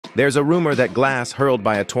There's a rumor that glass hurled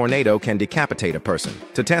by a tornado can decapitate a person.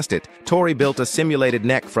 To test it, Tori built a simulated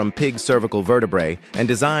neck from pig cervical vertebrae and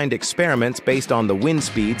designed experiments based on the wind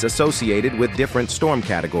speeds associated with different storm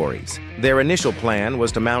categories. Their initial plan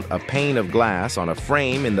was to mount a pane of glass on a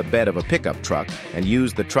frame in the bed of a pickup truck and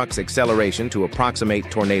use the truck's acceleration to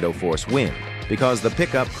approximate tornado force wind. Because the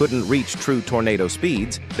pickup couldn't reach true tornado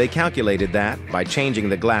speeds, they calculated that, by changing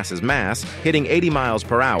the glass's mass, hitting 80 miles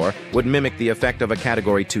per hour would mimic the effect of a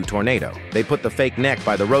Category 2 tornado. They put the fake neck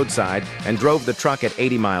by the roadside and drove the truck at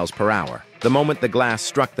 80 miles per hour. The moment the glass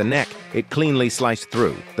struck the neck, it cleanly sliced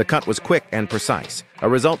through. The cut was quick and precise, a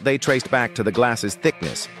result they traced back to the glass's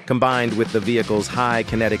thickness, combined with the vehicle's high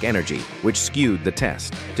kinetic energy, which skewed the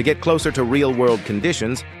test. To get closer to real-world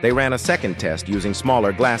conditions, they ran a second test using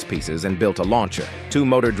smaller glass pieces and built a launcher. 2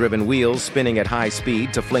 motor-driven wheels spinning at high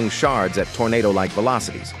speed to fling shards at tornado-like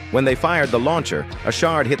velocities. When they fired the launcher, a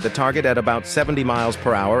shard hit the target at about 70 miles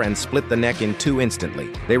per hour and split the neck in 2 instantly.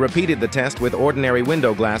 They repeated the test with ordinary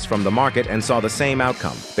window glass from the market and saw the same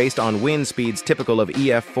outcome. Based on wind speeds typical of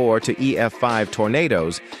EF4 to EF5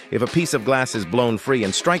 tornadoes, if a piece of glass is blown free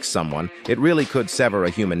and strikes someone, it really could sever a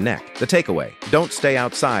human neck. The takeaway: don't stay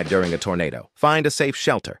outside during a tornado. Find a safe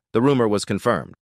shelter. The rumor was confirmed.